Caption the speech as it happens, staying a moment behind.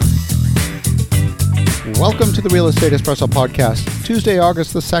Welcome to the Real Estate Espresso Podcast, Tuesday,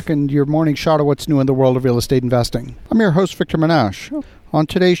 August the 2nd, your morning shot of what's new in the world of real estate investing. I'm your host, Victor Menashe. On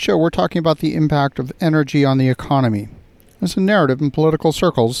today's show, we're talking about the impact of energy on the economy. There's a narrative in political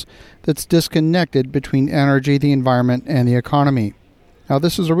circles that's disconnected between energy, the environment, and the economy. Now,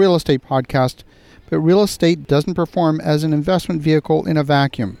 this is a real estate podcast, but real estate doesn't perform as an investment vehicle in a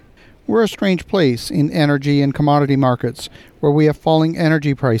vacuum. We're a strange place in energy and commodity markets where we have falling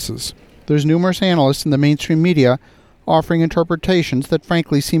energy prices. There's numerous analysts in the mainstream media offering interpretations that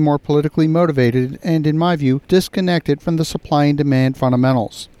frankly seem more politically motivated and, in my view, disconnected from the supply and demand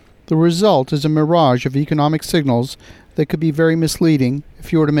fundamentals. The result is a mirage of economic signals that could be very misleading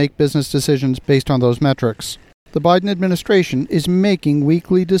if you were to make business decisions based on those metrics. The Biden administration is making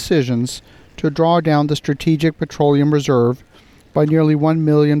weekly decisions to draw down the Strategic Petroleum Reserve by nearly 1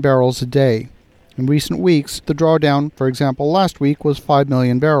 million barrels a day. In recent weeks, the drawdown, for example, last week was 5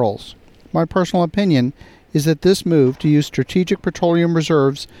 million barrels. My personal opinion is that this move to use strategic petroleum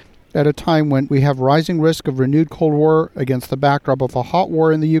reserves at a time when we have rising risk of renewed Cold War against the backdrop of a hot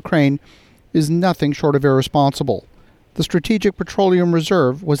war in the Ukraine is nothing short of irresponsible. The Strategic Petroleum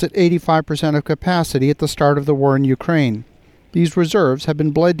Reserve was at 85% of capacity at the start of the war in Ukraine. These reserves have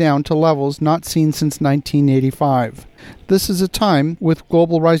been bled down to levels not seen since 1985. This is a time with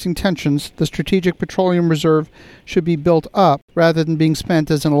global rising tensions. The Strategic Petroleum Reserve should be built up rather than being spent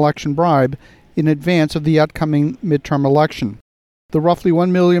as an election bribe in advance of the upcoming midterm election. The roughly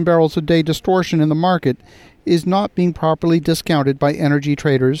 1 million barrels a day distortion in the market is not being properly discounted by energy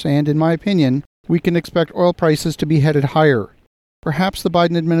traders, and in my opinion, we can expect oil prices to be headed higher. Perhaps the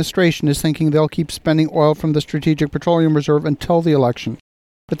Biden administration is thinking they'll keep spending oil from the Strategic Petroleum Reserve until the election.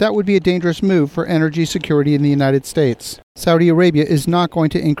 But that would be a dangerous move for energy security in the United States. Saudi Arabia is not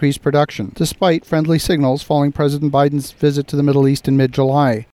going to increase production, despite friendly signals following President Biden's visit to the Middle East in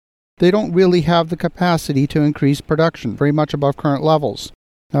mid-July. They don't really have the capacity to increase production, very much above current levels.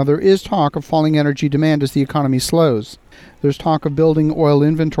 Now, there is talk of falling energy demand as the economy slows. There's talk of building oil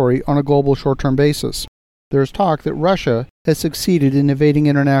inventory on a global short-term basis. There's talk that Russia has succeeded in evading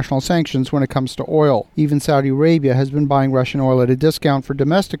international sanctions when it comes to oil. Even Saudi Arabia has been buying Russian oil at a discount for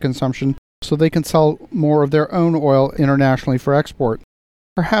domestic consumption so they can sell more of their own oil internationally for export.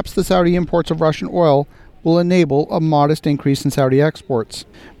 Perhaps the Saudi imports of Russian oil will enable a modest increase in Saudi exports,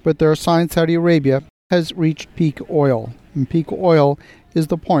 but there are signs Saudi Arabia has reached peak oil. And peak oil is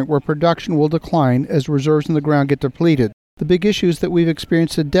the point where production will decline as reserves in the ground get depleted. The big issue is that we've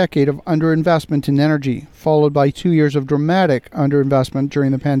experienced a decade of underinvestment in energy, followed by 2 years of dramatic underinvestment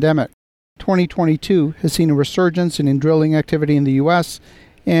during the pandemic. 2022 has seen a resurgence in drilling activity in the U.S.,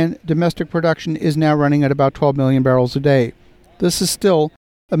 and domestic production is now running at about 12 million barrels a day. This is still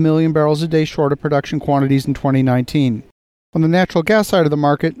 1 million barrels a day short of production quantities in 2019. On the natural gas side of the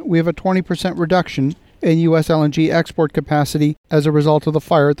market, we have a 20% reduction in U.S. LNG export capacity as a result of the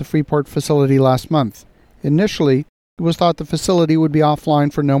fire at the Freeport facility last month. Initially, it was thought the facility would be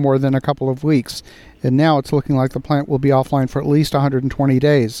offline for no more than a couple of weeks, and now it's looking like the plant will be offline for at least 120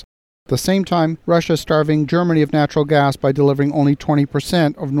 days. At the same time, Russia is starving Germany of natural gas by delivering only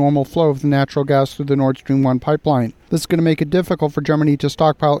 20% of normal flow of the natural gas through the Nord Stream 1 pipeline. This is going to make it difficult for Germany to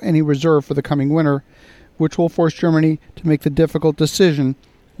stockpile any reserve for the coming winter, which will force Germany to make the difficult decision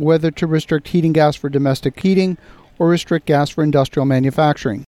whether to restrict heating gas for domestic heating or restrict gas for industrial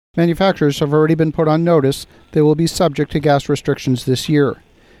manufacturing. Manufacturers have already been put on notice they will be subject to gas restrictions this year,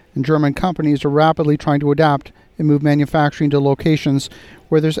 and German companies are rapidly trying to adapt and move manufacturing to locations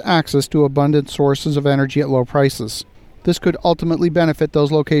where there's access to abundant sources of energy at low prices. This could ultimately benefit those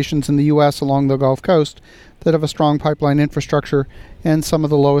locations in the U.S. along the Gulf Coast that have a strong pipeline infrastructure and some of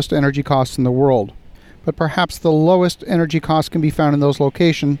the lowest energy costs in the world. But perhaps the lowest energy costs can be found in those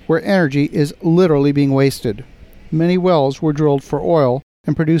locations where energy is literally being wasted. Many wells were drilled for oil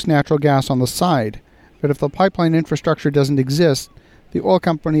and produce natural gas on the side. But if the pipeline infrastructure doesn't exist, the oil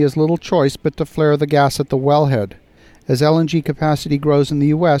company has little choice but to flare the gas at the wellhead. As LNG capacity grows in the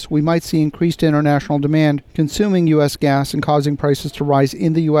U.S., we might see increased international demand consuming U.S. gas and causing prices to rise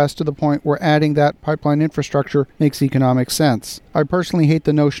in the U.S. to the point where adding that pipeline infrastructure makes economic sense. I personally hate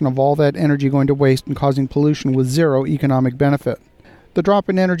the notion of all that energy going to waste and causing pollution with zero economic benefit. The drop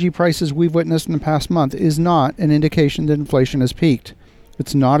in energy prices we've witnessed in the past month is not an indication that inflation has peaked.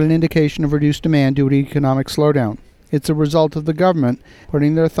 It's not an indication of reduced demand due to economic slowdown. It's a result of the government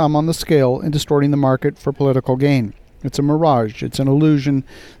putting their thumb on the scale and distorting the market for political gain. It's a mirage. It's an illusion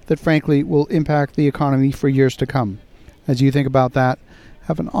that, frankly, will impact the economy for years to come. As you think about that,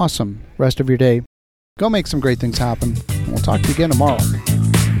 have an awesome rest of your day. Go make some great things happen, and we'll talk to you again tomorrow.